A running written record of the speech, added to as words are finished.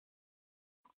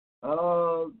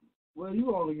Well,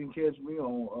 you only can catch me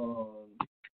on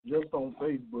just on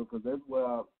Facebook because that's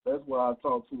where I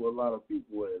talk to a lot of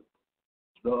people at.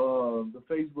 The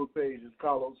Facebook page is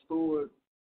Carlos Stewart.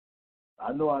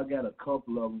 I know I got a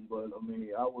couple of them, but I mean,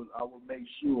 I would make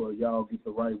sure y'all get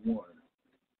the right one.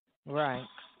 Right,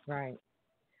 right.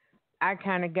 I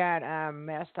kind of got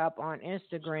messed up on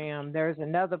Instagram. There's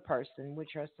another person with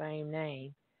your same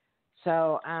name.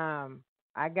 So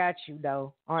I got you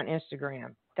though on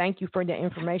Instagram. Thank you for the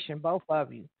information, both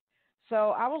of you. So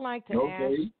I would like to ask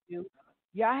Okay. you,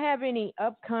 y'all have any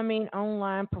upcoming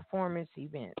online performance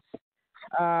events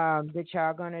that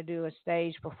y'all gonna do a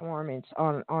stage performance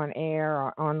on air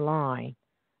or online?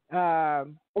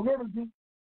 Um, We're gonna do.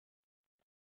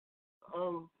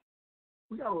 Um,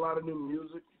 we got a lot of new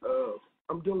music.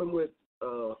 I'm dealing with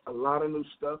a lot of new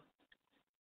stuff.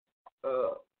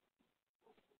 Uh,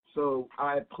 so we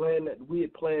had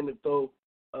planned to throw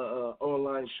an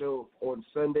online show on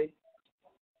Sunday.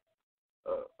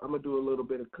 I'm gonna do a little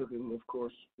bit of cooking, of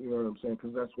course. You know what I'm saying?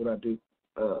 Because that's what I do.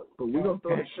 But we're gonna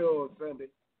throw the okay. show on Sunday.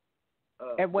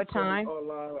 At what It's gonna be time?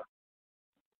 online.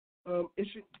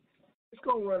 It's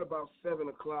gonna run about 7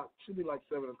 o'clock. Should be like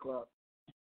 7 o'clock.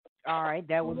 All right,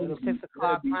 that Well, would be that'll be six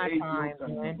that'll o'clock be my 8 your time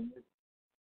then. time.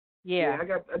 Yeah,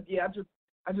 Yeah.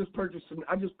 I just purchased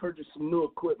some new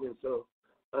equipment. So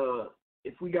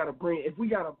if we gotta bring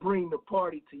the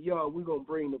party to y'all, we're gonna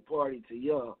bring the party to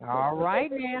y'all. All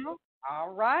right now.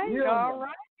 All right. Yeah, All man.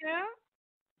 right now.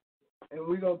 And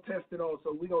we're gonna test it on.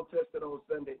 So we're gonna test it on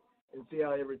Sunday and see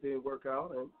how everything work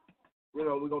out. And we're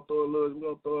gonna throw a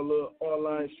little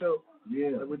online show Yeah,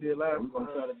 like we did last we're gonna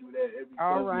time. try to do that every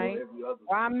All Sunday right. or every other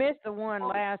Well, I Sunday. missed the one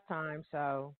last time,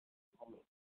 so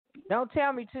don't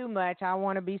tell me too much. I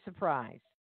want to be surprised.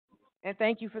 And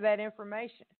thank you for that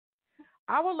information.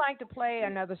 I would like to play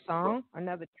another song,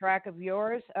 another track of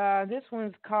yours. This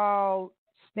one's called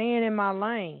 "Staying in My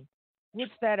Lane."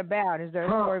 What's that about? Is there a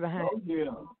story behind Oh it?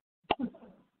 yeah.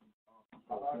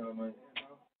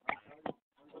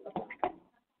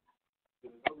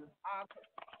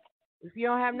 If you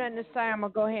don't have nothing to say, I'm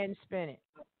gonna go ahead and spin it.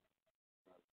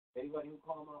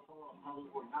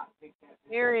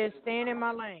 Here is "Staying in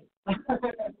My Lane."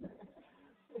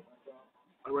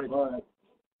 All right. All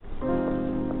right.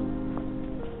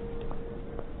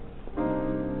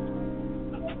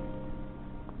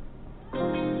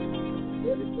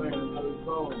 Yeah, they playing another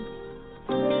song.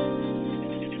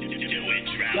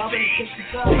 Y'all better check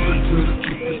this out. Open to the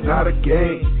truth, it's not a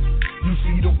game. You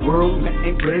see the world that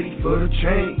ain't ready for the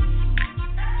change.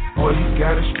 All you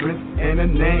got is strength and a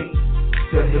name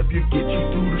to help you get you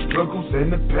through the struggles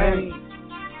and the pain.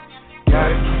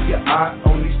 Gotta keep your eye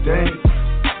on these things.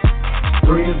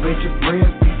 Friends ain't your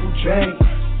friends, people change.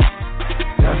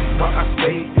 That's why I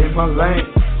stay in my lane.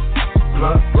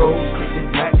 Blunt rolls, kicking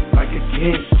back like a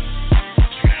king.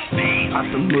 Out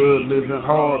the mud, living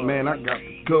hard, man, I got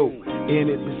to go. And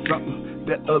it is something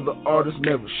that other artists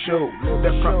never show.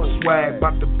 That proper swag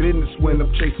about the business when I'm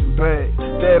chasing bag.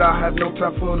 That I have no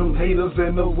time for them haters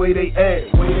and the way they act.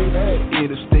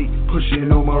 Interstate, pushing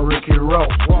on my Ricky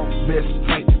Ross. Best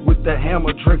fight with the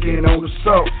hammer, drinking on the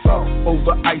salt.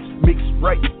 Over ice, mixed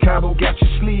right, Cabo got you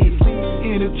slid.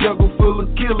 In a jungle full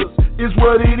of killers, is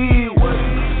what it is.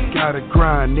 Gotta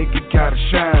grind, nigga, gotta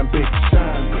shine, bitch.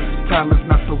 Time is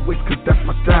not to waste, cause that's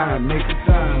my time, nigga.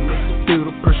 Feel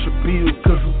the pressure build,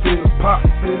 cause we feel the pop.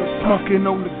 Smoking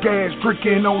on the gas,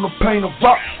 drinking on the pain of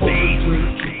rock.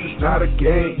 It's not a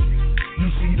game. You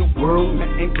see the world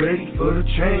that ain't ready for the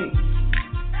change.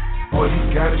 All you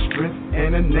got is strength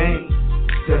and a name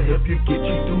to help you get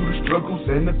you through the struggles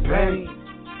and the pain.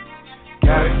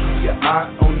 Gotta keep your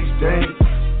eye on these things.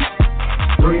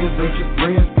 Friends ain't your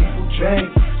friends, people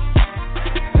change.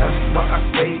 That's why I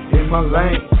stay in my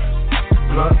lane.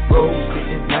 Blunt rolls,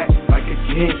 sitting back like a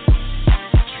king.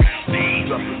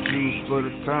 Dropping G's for the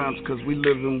times, cause we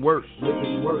living worse.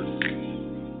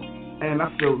 And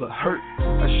I feel the hurt.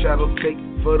 A shadow take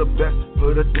for the best,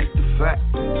 but a dick the fact.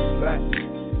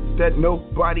 That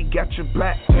nobody got your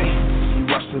back. You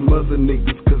watch them other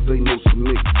niggas, cause they know some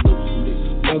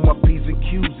niggas. On my P's and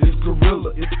Q's, it's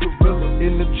gorilla.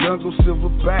 In the jungle,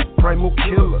 silverback, primal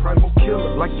killer.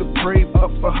 Like the prey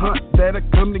up a hunt that'll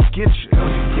come to get you.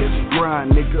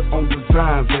 Grind, nigga, on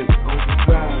designs and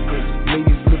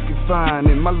ladies looking fine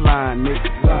in my line,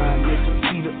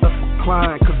 nigga. See the upper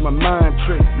climb, cause my mind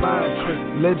trick.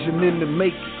 Legend in the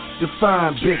making,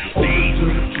 define big. Open to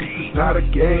the truth, it's not a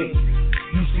game.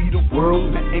 You see the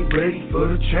world that ain't ready for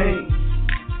the change.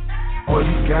 All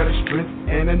you got is strength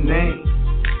and a name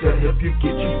to help you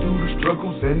get you through the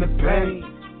struggles and the pain.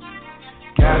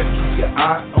 Gotta keep your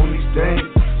eye on these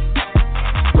things.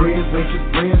 Friends ain't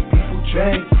just friends, people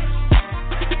change.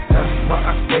 That's why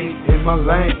I stay in my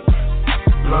lane.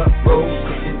 Blood rolls,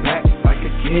 cooking back like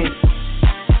a king.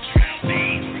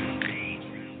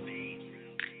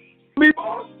 Me,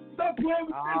 boss, stop playing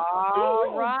with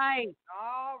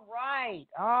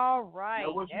All right.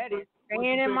 That is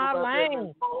staying in my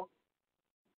lane.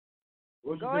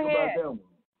 What you Go think ahead. about that one?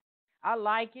 I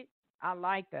like it. I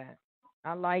like that.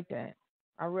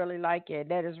 I really like it.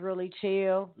 That is really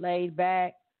chill, laid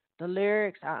back. The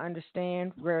lyrics I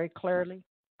understand very clearly.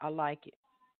 I like it.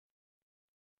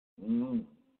 Mm.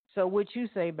 So what you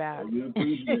say about We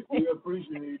it?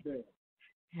 appreciate that.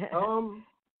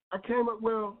 I came up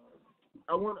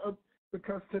I want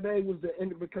because today was the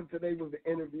interview.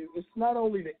 It's not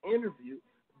only the interview,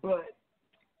 but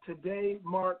today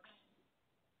marks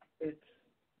it's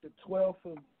the 12th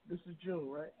of this is June,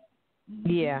 right?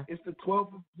 Yeah. It's the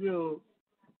 12th of June,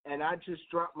 and I just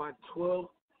dropped my 12th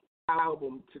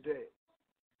album today.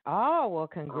 Oh, well,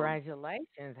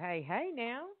 congratulations. Hey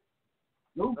now.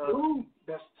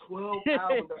 That's 12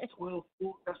 albums.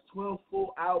 That's 12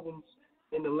 full albums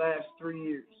in the last 3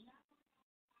 years.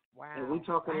 Wow. And we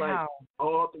talking like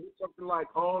all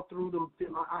through them.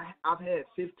 I've had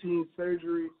 15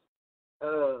 surgeries.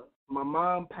 My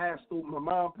mom passed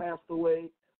away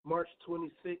March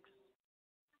 26th.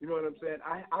 You know what I'm saying?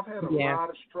 I've had a lot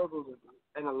of struggles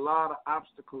and a lot of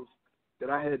obstacles that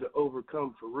I had to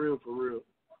overcome for real.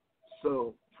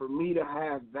 So for me to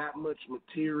have that much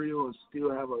material and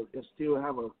still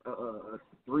have a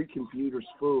 3 computers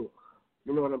full,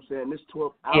 you know what I'm saying? This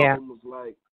 12th album was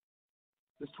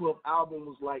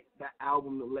like that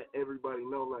album to let everybody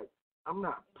know, like, I'm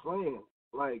not playing.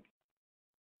 Like,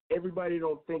 everybody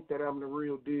don't think that I'm the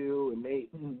real deal, and they,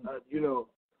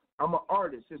 I'm an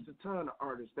artist. It's a ton of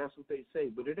artists. That's what they say.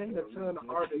 But it ain't a ton of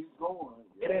artists going.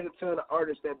 It ain't a ton of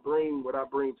artists that bring what I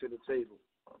bring to the table.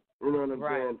 You know what I'm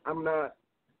saying? I'm not,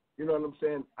 you know what I'm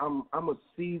saying? I'm a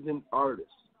seasoned artist.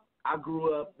 I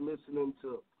grew up listening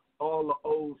to all the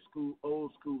old school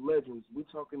legends. We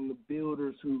talking the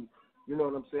builders who, you know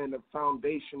what I'm saying, the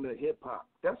foundation of hip-hop.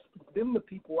 Them the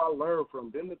people I learned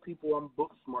from. Them the people I'm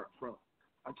book smart from.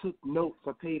 I took notes.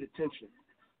 I paid attention.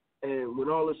 And when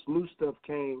all this new stuff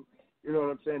came, you know what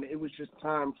I'm saying, it was just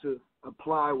time to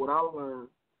apply what I learned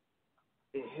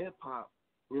in hip-hop,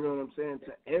 you know what I'm saying,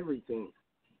 to everything.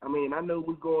 I mean, I know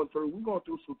we're going through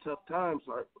some tough times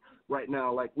right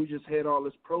now. Like, we just had all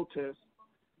this protest,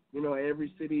 you know,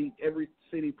 every city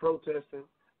protesting,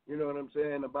 you know what I'm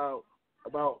saying, about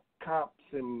cops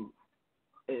and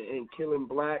killing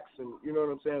blacks, and you know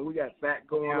what I'm saying. We got that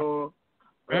going on.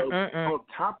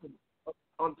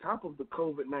 On top of the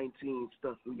COVID-19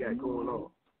 stuff we got going on.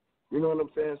 You know what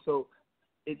I'm saying? So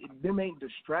them ain't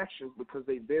distractions because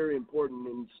they very important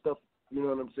and stuff, you know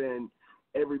what I'm saying,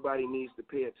 everybody needs to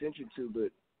pay attention to,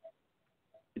 but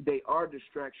they are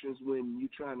distractions when you're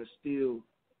trying to still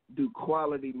do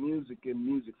quality music and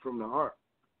music from the heart.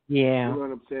 Yeah. You know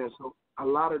what I'm saying? So a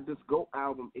lot of this GOAT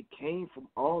album, it came from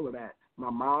all of that. My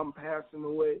mom passing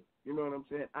away, you know what I'm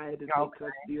saying? I had to take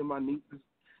custody of my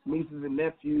nieces and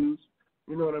nephews,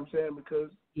 you know what I'm saying? Because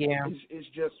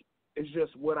it's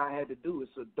just what I had to do.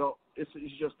 It's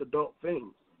just adult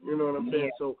things, you know what I'm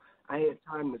saying? So I had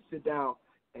time to sit down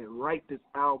and write this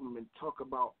album and talk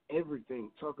about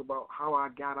everything, talk about how I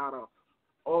got out of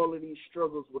all of these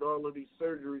struggles with all of these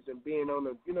surgeries and being on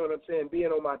the, you know what I'm saying,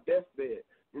 being on my deathbed.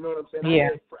 You know what I'm saying?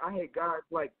 Yeah. I had guys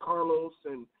like Carlos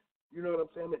and, you know what I'm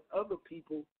saying, and other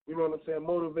people, you know what I'm saying,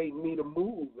 motivating me to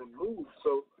move.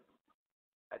 So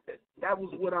that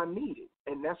was what I needed,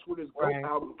 and that's where this GOAT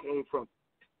album came from.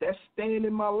 That staying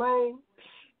in my lane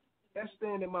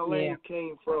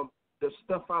came from the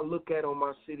stuff I look at on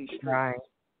my city streets. Right.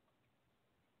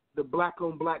 The black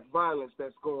on black violence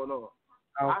that's going on.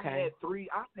 Okay. I've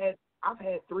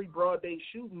had three broad day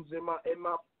shootings in my you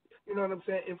know what I'm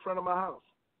saying, in front of my house,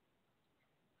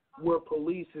 where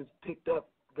police has picked up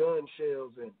gun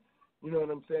shells and, you know what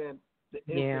I'm saying, the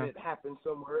incident happened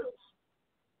somewhere else.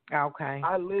 Okay.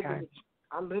 I live in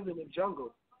the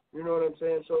jungle. You know what I'm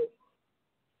saying? So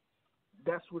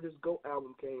that's where this GOAT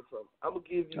album came from. I'm gonna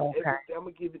give you everything. I'm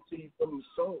gonna give it to you from the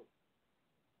soul.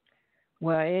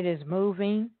 Well, it is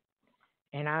moving,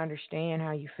 and I understand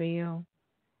how you feel.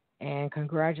 And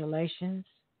congratulations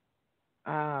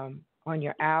on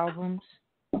your albums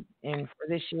and for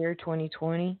this year,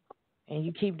 2020. And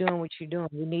you keep doing what you're doing.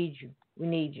 We need you. We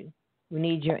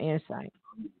need your insight.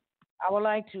 I would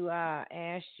like to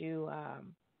ask you,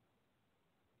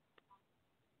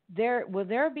 will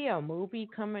there be a movie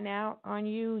coming out on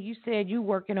you? You said you're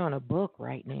working on a book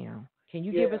right now. Can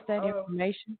you give us that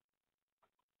information?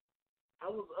 I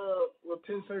was with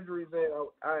 10 surgeries in.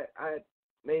 I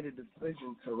made a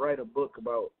decision to write a book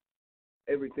about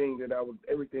everything that I was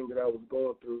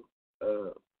going through.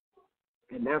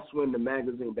 And that's when the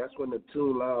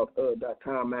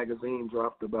TuneLoud.com magazine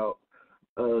dropped about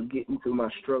getting through my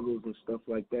struggles and stuff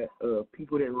like that.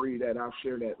 People didn't read that. I'll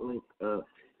share that link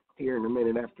here in a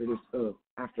minute after this.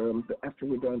 After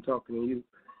we're done talking to you.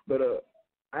 But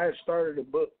I had started a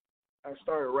book. I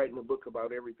started writing a book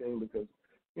about everything because,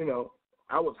 you know,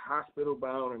 I was hospital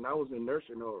bound and I was in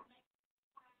nursing homes.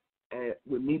 And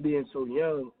with me being so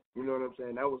young, you know what I'm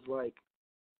saying, that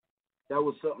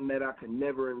was something that I could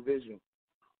never envision.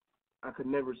 I could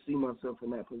never see myself in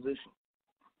that position.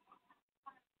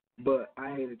 But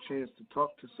I had a chance to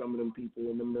talk to some of them people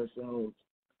in the nursing homes,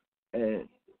 and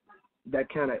that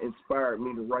kind of inspired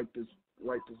me to write this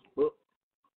book.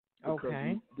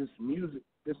 Okay. Because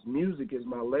this music is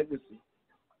my legacy.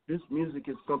 This music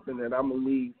is something that I'm gonna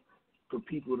leave for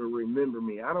people to remember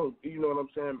me. You know what I'm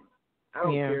saying? I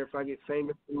don't care if I get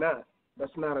famous or not.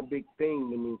 That's not a big thing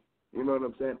to me. You know what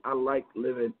I'm saying? I like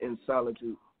living in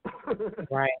solitude.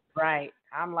 Right.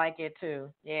 I'm like it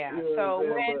too. Yeah. You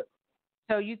know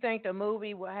So you think the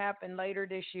movie will happen later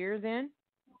this year then?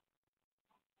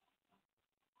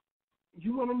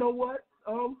 You want to know what?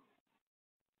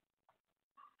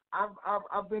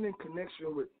 I've been in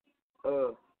connection with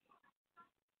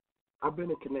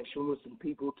some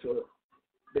people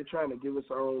they're trying to give us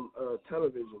our own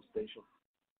television station.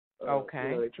 Okay. You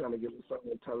know, they're trying to give us our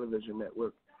own television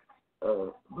network.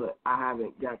 But I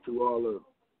haven't got through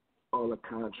all the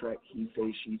contract, he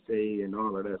say, she say, and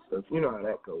all of that stuff. You know how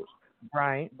that goes.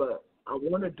 Right. But I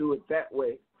want to do it that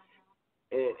way.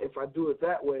 And if I do it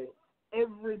that way,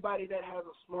 everybody that has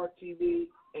a smart TV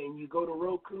and you go to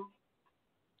Roku,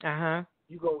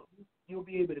 you'll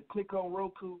be able to click on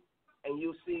Roku and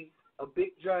you'll see a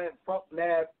big giant Funk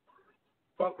Nav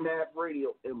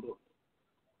radio emblem.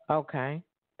 Okay.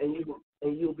 And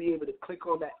you'll be able to click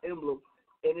on that emblem,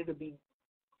 and it'll be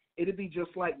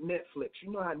just like Netflix.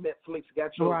 You know how Netflix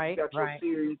got your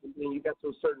series, and then you got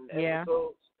those certain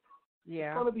episodes.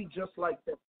 Yeah. It's gonna be just like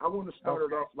that. I want to start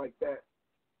it off like that.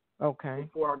 Okay.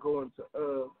 Before I go into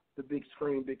the big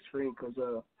screen,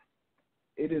 because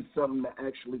it is something to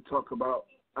actually talk about.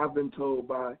 I've been told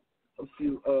by a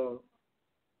few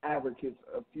advocates,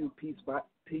 a few peace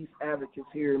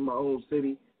advocates here in my own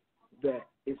city, that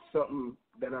it's something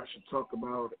that I should talk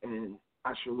about, and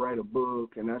I should write a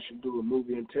book, and I should do a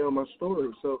movie and tell my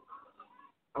story. So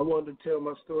I wanted to tell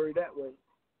my story that way.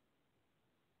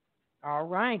 All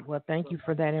right. Well, thank you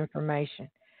for that information.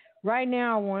 Right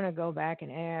now, I want to go back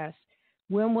and ask,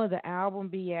 when will the album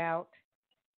be out?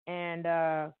 And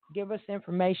give us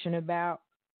information about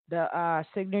the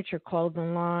signature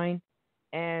clothing line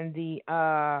and the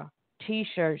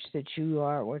T-shirts that you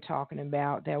were talking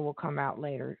about that will come out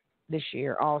later this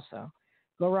year also.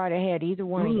 Go right ahead, either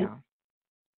one of y'all.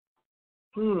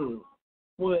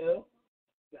 Well,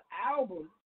 the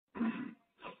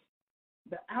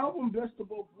album Best of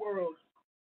Both Worlds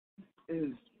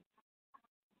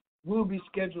will be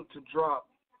scheduled to drop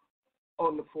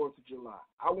on the 4th of July.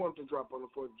 I want to drop on the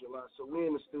 4th of July, so we're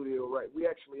in the studio we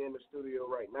actually in the studio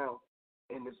right now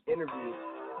in this interview.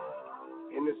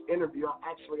 In this interview, I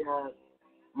actually have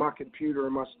my computer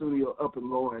in my studio up and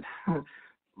going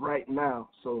right now.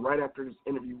 So right after this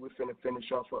interview, we're finna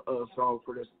finish off a song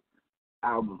for this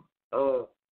album. So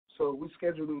we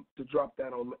scheduled to drop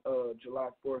that on July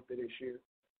 4th of this year.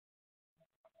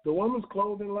 The women's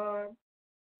clothing line,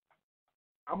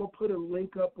 I'm gonna put a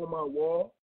link up on my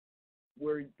wall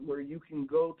where you can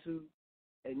go to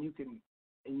and you can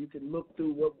look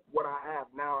through what I have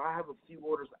now. I have a few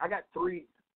orders. I got three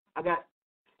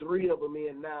of them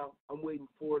in now. I'm waiting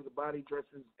for the body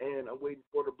dresses, and I'm waiting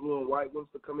for the blue and white ones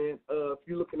to come in. If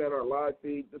you're looking at our live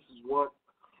feed, this is one.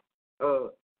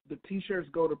 The T-shirts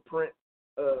go to print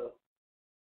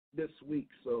this week,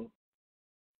 so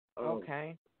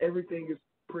okay. Everything is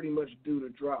pretty much due to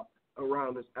drop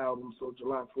around this album. So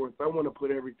July 4th, I want to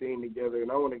put everything together,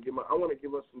 and I want to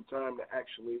give us some time to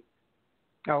actually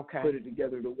put it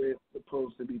together the way it's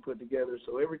supposed to be put together.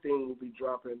 So everything will be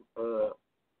dropping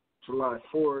July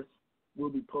 4th. We'll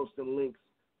be posting links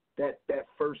that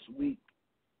first week,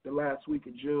 the last week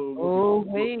of June. We'll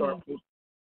start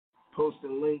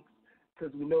posting links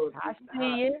because we know it's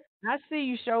getting hot. I see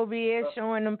you, Showbiz,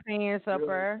 showing them pants up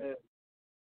there.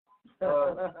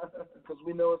 Because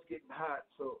we know it's getting hot.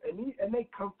 So and they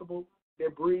comfortable. They're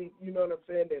you know what I'm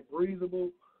saying? They're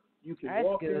breathable. You can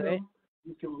walk in them.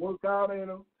 You can work out in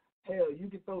them. Hell, you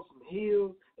can throw some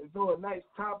heels and throw a nice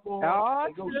top on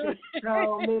and go shake the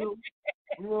towel in them.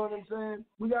 You know what I'm saying?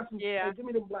 We got some. Hey, give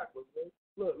me them black ones, man.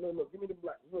 Look. Give me the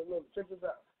black. Look. Check this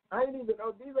out. I ain't even.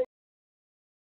 Oh, these ain't.